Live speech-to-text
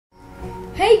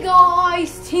Hey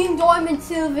guys, Team Diamond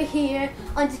Silver here,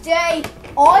 and today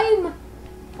I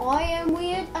am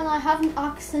weird and I have an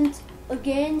accent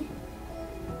again,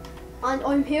 and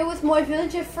I'm here with my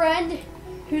villager friend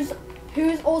who's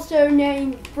also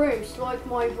named Bruce, like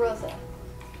my brother.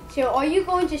 So are you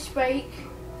going to speak?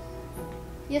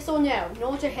 Yes or no?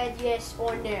 Nod your head yes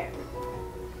or no.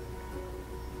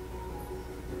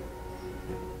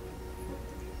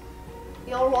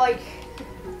 You're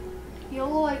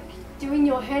like doing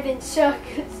your head in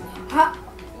circles.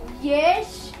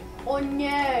 Yes or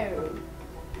no?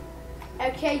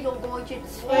 Okay, you're going to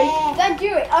speak. Yeah. Then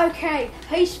do it. Okay,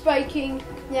 he's speaking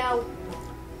now.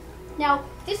 Now,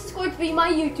 this is going to be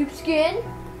my YouTube skin.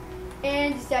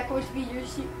 And is that going to be your...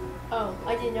 Oh,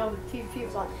 I didn't know the PvP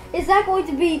was on. Is that going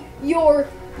to be your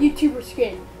YouTuber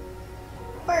skin?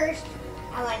 First,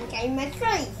 I want to change my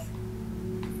sleeve.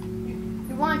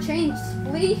 You want to change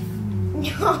sleeve?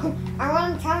 No, I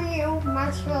want to tell you my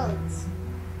trades.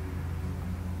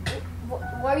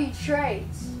 What are your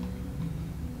trades?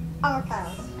 Okay,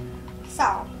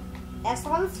 so this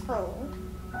one's for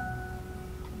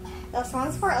this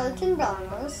one's for 18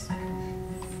 billionaires.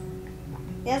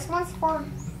 This one's for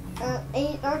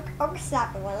 8 oak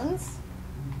saplings,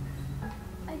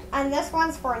 and this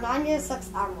one's for 96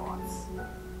 emeralds.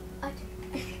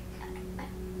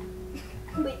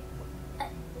 Wait.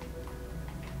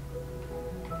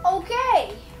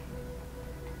 Okay.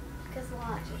 Because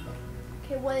logic.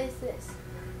 Okay, what is this?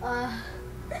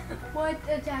 What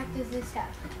attack does this have?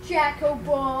 Jacko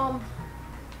Bomb.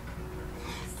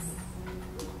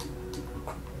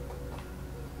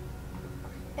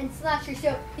 And Slasher.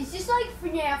 So it's just like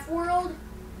FNaF World.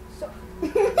 So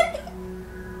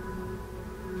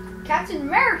Captain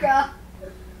America,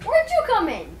 where'd you come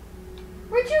in?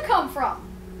 Where'd you come from?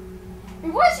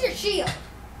 And what's your shield?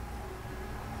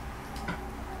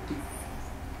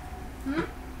 Hmm?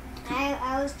 I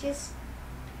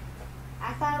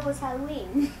thought it was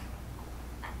Halloween.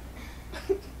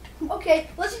 Okay,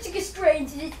 let's just get straight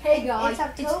into this. Hey guys, It's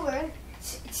October.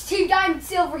 It's Team Diamond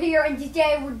Silver here, and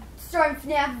today we're starting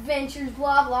FNaF Adventures,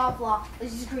 blah blah blah.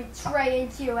 Let's just get straight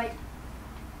into it.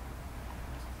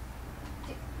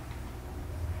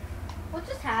 What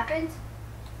just happened?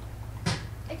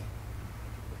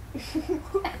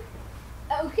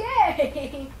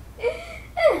 Okay.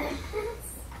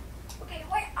 Okay,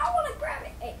 wait, I want to grab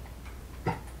it.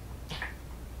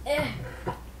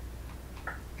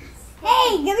 Hey,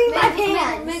 give me my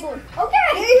pants. Okay,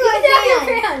 Give me you my can have your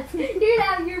pants. You can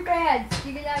have your pants.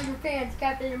 You can have your pants,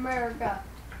 Captain America.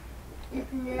 You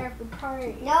can have the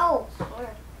party. No. Put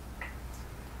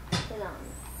on.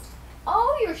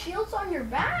 Oh, your shield's on your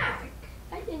back.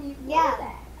 I didn't even know Yeah.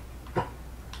 that.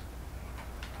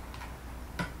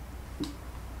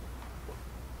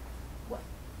 What?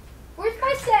 Where's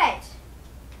my set?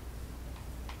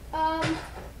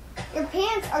 Your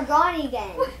pants are gone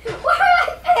again. Where are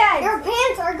my pants? Your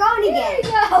pants are gone There again.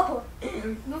 you go.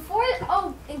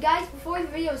 And guys, before the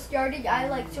video started,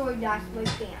 I showed Dax my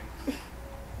pants.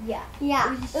 Yeah.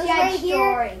 Yeah. It was It a was sad right here.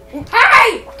 story.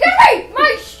 Hey! Give me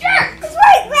my shirt! It's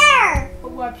right there. Oh,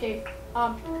 whoopsie.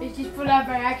 Let's just put that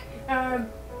back.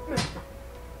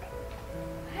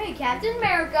 Hey, Captain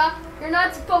America, you're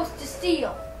not supposed to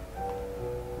steal.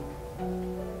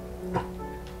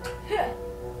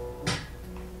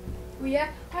 Well, yeah,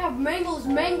 I have Mangle's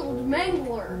Mangled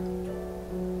Mangler.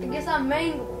 I guess I'm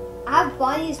Mangled. I have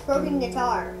Bonnie's broken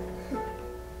guitar.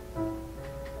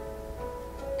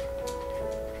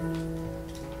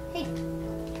 Hey,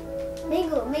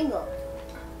 Mangle.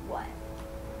 What?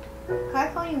 Can I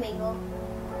call you Mangle?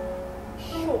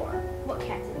 Sure. What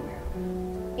Captain America?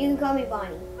 You can call me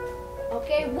Bonnie.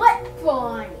 Okay, what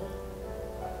Bonnie?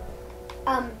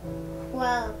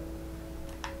 Well,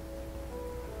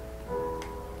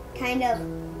 kind of.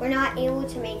 We're not able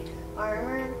to make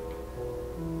armor.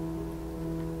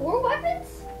 Or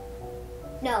weapons?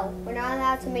 No, we're not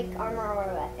allowed to make armor or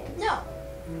weapons. No.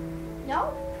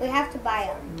 No? We have to buy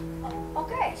them.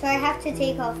 Okay. So I have to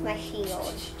take off my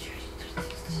shield.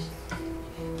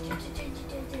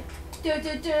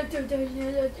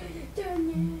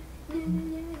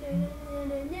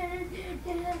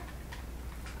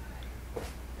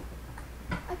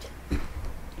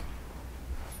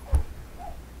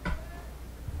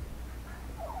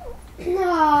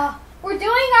 We're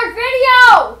doing our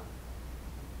video!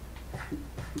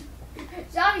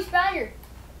 Zombie Spaniard.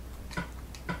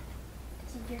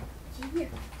 It's in here. It's in here.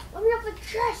 Let me off the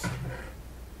chest.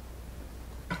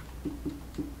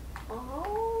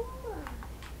 Oh my God.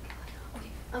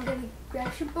 Okay, I'm gonna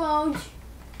grab some bones.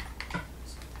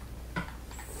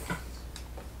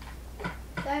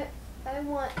 That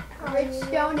want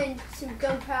redstone and some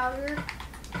gunpowder.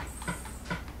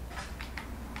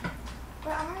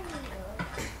 Where are you?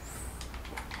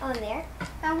 Oh, in there?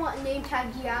 I want a name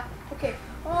tag, yeah. Okay.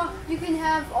 Oh, you can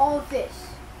have all of this,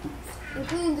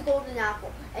 including the golden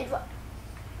apple. And what?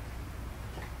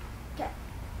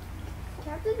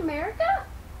 Captain America?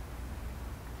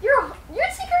 You're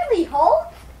secretly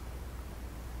Hulk?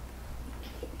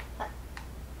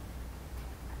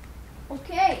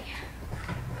 Okay.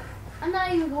 I'm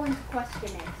not even going to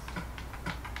question it.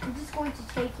 I'm just going to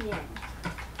take it in.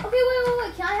 Okay,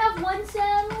 wait. Can I have one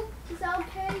saddle? Is that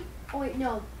okay? Oh wait,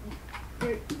 no.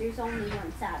 There's only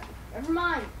one saddle. Never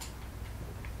mind.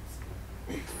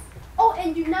 Oh,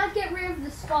 and do not get rid of the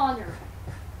spawner.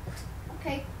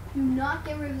 Okay? Do not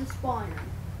get rid of the spawner.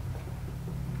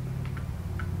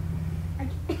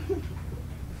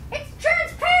 It's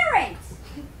transparent!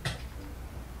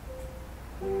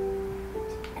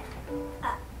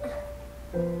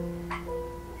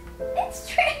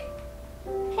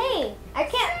 Hey, I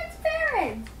can't.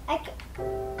 Transparent!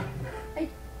 Wait,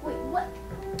 what?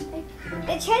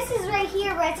 The chest is right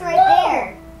here, but it's right Whoa!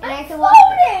 there. And I can walk.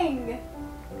 Floating!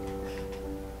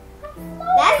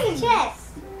 That's the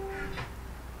chest.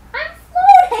 I'm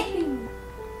floating!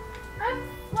 I'm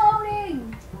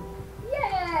floating!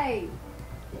 Yay!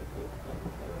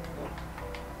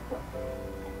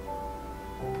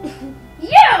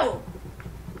 You!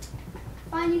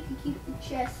 Fine, you can keep the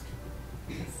chest.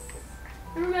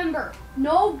 And remember,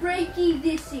 no breaky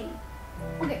dissy.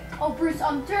 Okay. Oh, Bruce,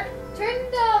 turn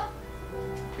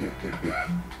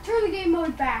the game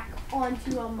mode back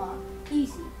onto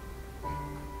easy.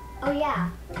 Oh yeah.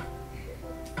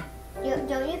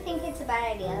 Don't you think it's a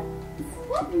bad idea?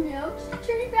 Well, no, just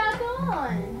turn it back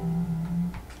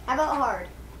on. How about hard?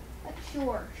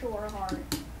 Sure, hard.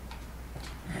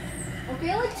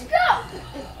 Okay, let's go.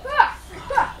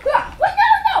 Wait,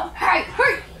 no! Hey!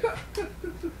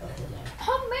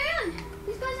 Oh man,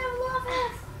 these guys have a lot of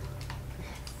ass.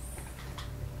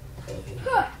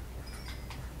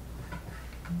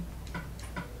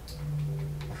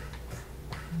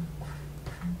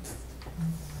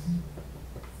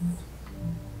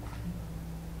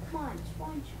 Come on,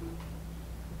 spawn you.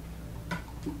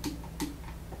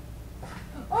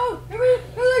 Oh, here they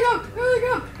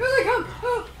come!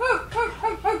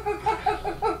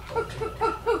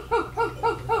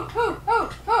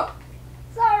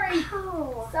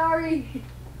 Sorry.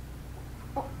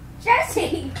 Oh,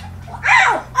 Jesse!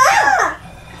 Ow!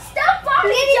 Stop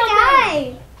body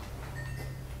jumping!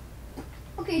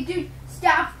 Okay, dude,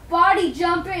 stop body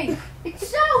jumping! It's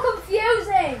so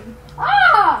confusing!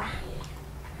 Ah!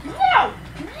 No!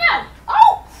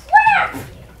 Oh, crap!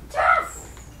 Tough!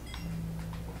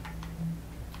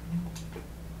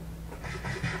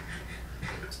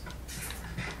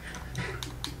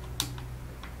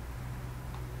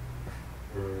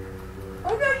 Oh,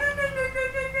 no! No,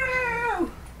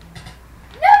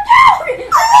 dude!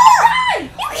 I'm gonna die!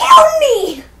 You killed me!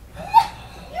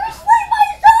 You slayed my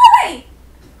zombie!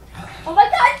 Oh my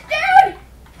god, dude!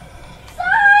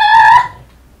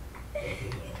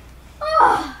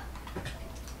 Ah!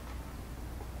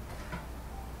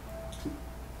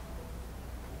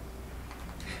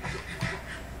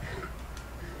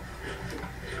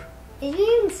 Did you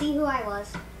even see who I was?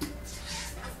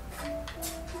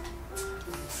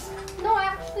 No, I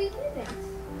actually didn't.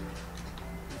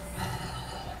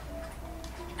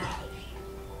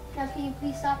 Now, can you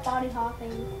please stop body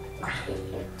hopping?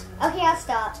 Okay, I'll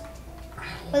stop.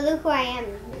 But look who I am.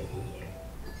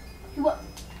 What?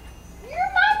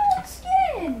 You're my old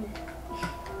skin!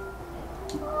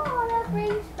 Oh, that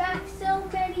brings back so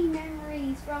many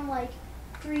memories from like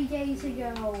 3 days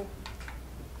ago.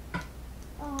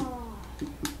 Oh.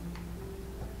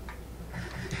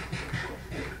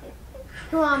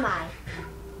 Who am I?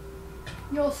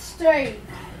 You'll stay.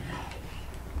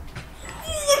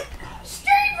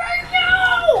 Stay right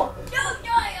now! Don't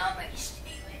die on me,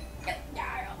 Steven. Don't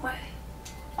die on me.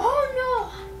 Oh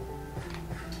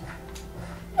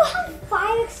You'll have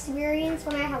 5 experience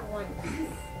when I have 1.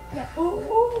 no! Yeah.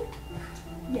 Oh.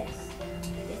 Yes.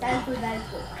 That is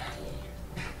good.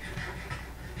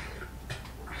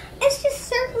 It's just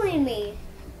circling me.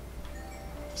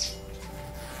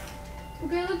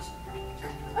 Okay, let's.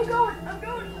 I'm going.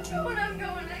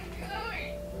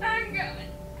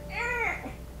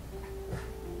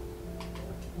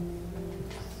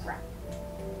 Crap.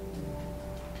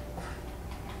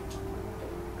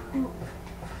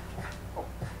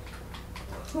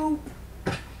 Poop.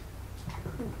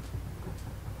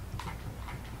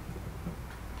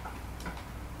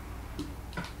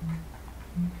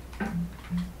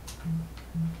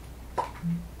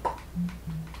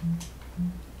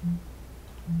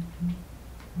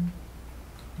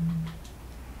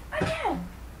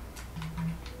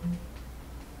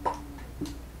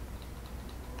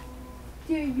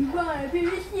 Do you wanna be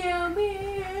a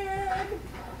snowman?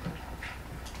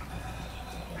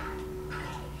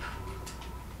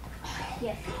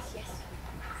 Yes.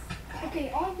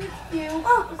 Okay, all we do is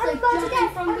like jumping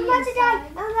from the inside.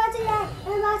 I'm about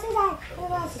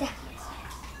to die.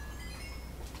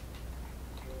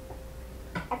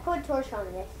 I put a torch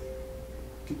on this.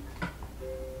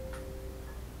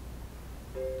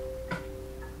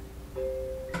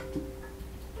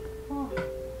 Oh,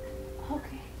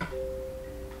 okay.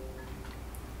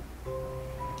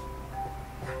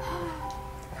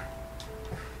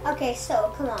 Okay,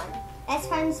 so come on. Let's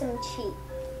find some sheep.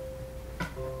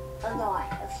 A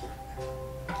lot of sheep.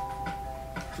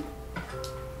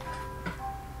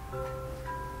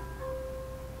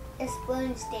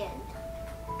 Exploding stand.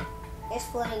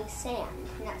 Exploding sand,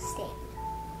 not stand.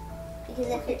 Because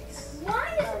if it's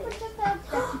Why is it projectile?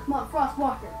 Come on, Frost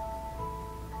Walker.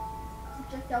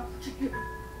 Projectile chicken.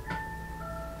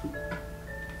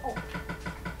 Oh.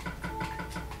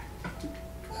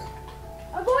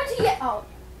 I'm going to get out.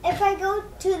 If I go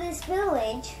to this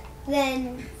village,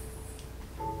 then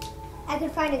I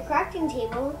could find a crafting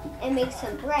table and make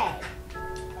some bread.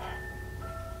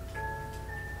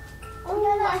 Oh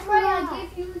yeah, that's right. I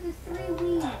gave you the 3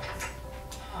 weeks.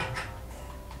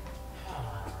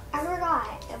 I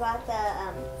forgot about the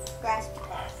grass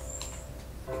patch.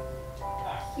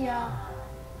 Yeah.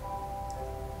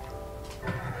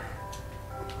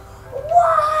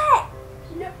 What?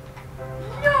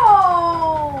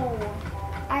 No!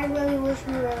 I really wish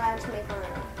we were allowed to make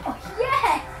armor. Oh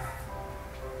yes!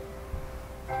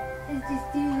 It's just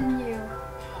doing you.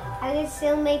 I could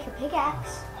still make a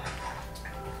pickaxe.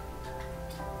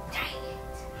 Dang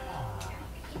it!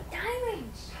 Get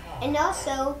diamonds. And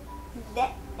also,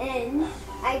 and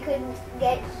I could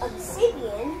get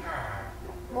obsidian,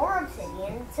 more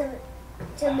obsidian,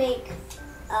 to make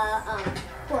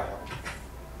portal.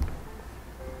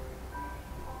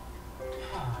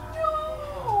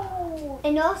 No!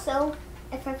 And also,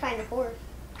 if I find a horse.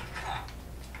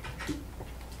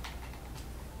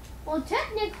 Well,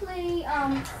 technically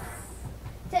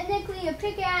a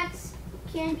pickaxe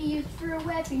can be used for a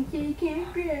weapon, so you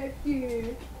can't craft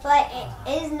it. But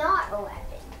it is not a weapon.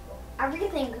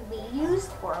 Everything could be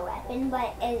used for a weapon,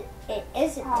 but it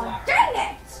isn't. Oh, dang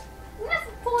it! What's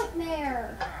the point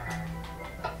there?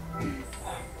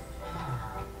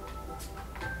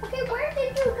 Okay, where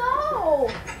did you go?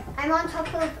 I'm on top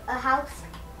of a house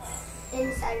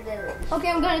inside a village. Okay,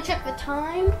 I'm gonna check the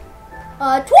time.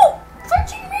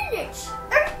 13 minutes!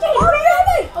 13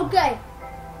 minutes! Okay.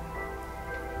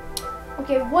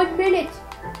 Okay, 1 minute.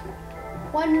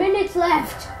 1 minute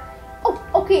left. Oh,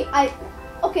 okay,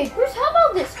 okay, Bruce, how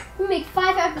about this? We make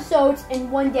 5 episodes in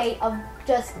 1 day of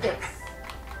just this.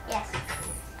 Yes.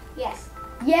 Yes.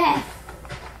 Yes!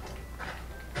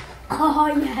 Oh,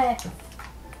 yes!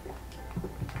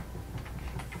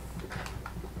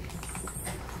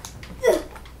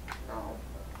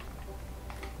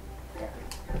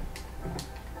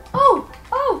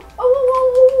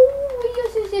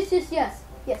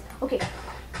 Yes. Okay.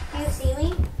 Do you see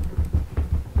me?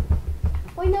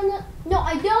 Wait, no,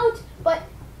 I don't. But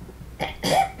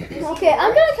okay,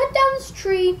 I'm gonna cut down this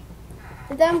tree,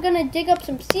 and then I'm gonna dig up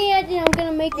some sand, and I'm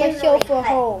gonna make myself a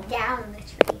home. Down the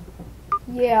tree.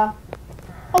 Yeah.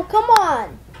 Oh, come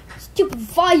on, stupid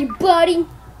volume buddy.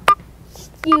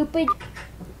 Stupid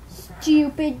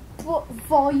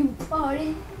volume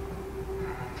buddy.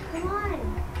 Come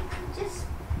on. Just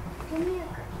give me a.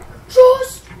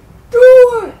 Just do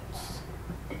it!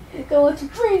 Don't let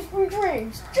your dreams be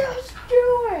dreams. Just do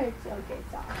it! Okay,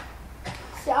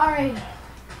 sorry.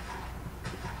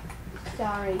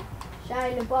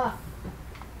 Shine the buff.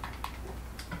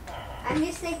 I'm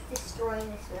just like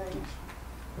destroying this village.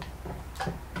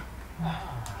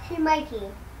 Hey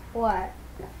Mikey. What?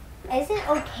 Is it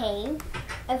okay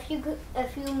if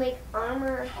you make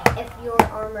armor if your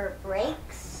armor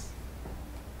breaks?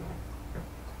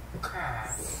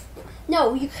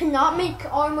 No, you cannot make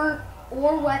armor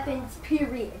or weapons,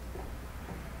 period.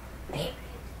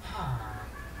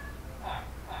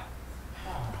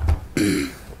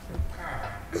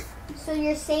 So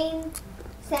you're saying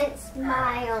since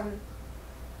my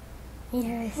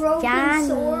Here's broken Johnny.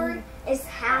 sword is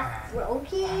half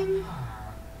broken?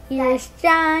 Here's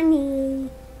Johnny.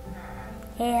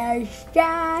 Here's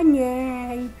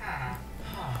Johnny.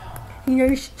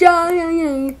 Here's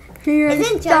Johnny.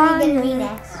 Isn't Johnny gonna be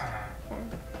next?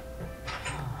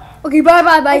 Okay, bye.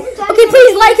 Okay,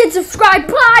 please like and subscribe.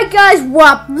 Bye, guys.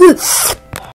 Whoop.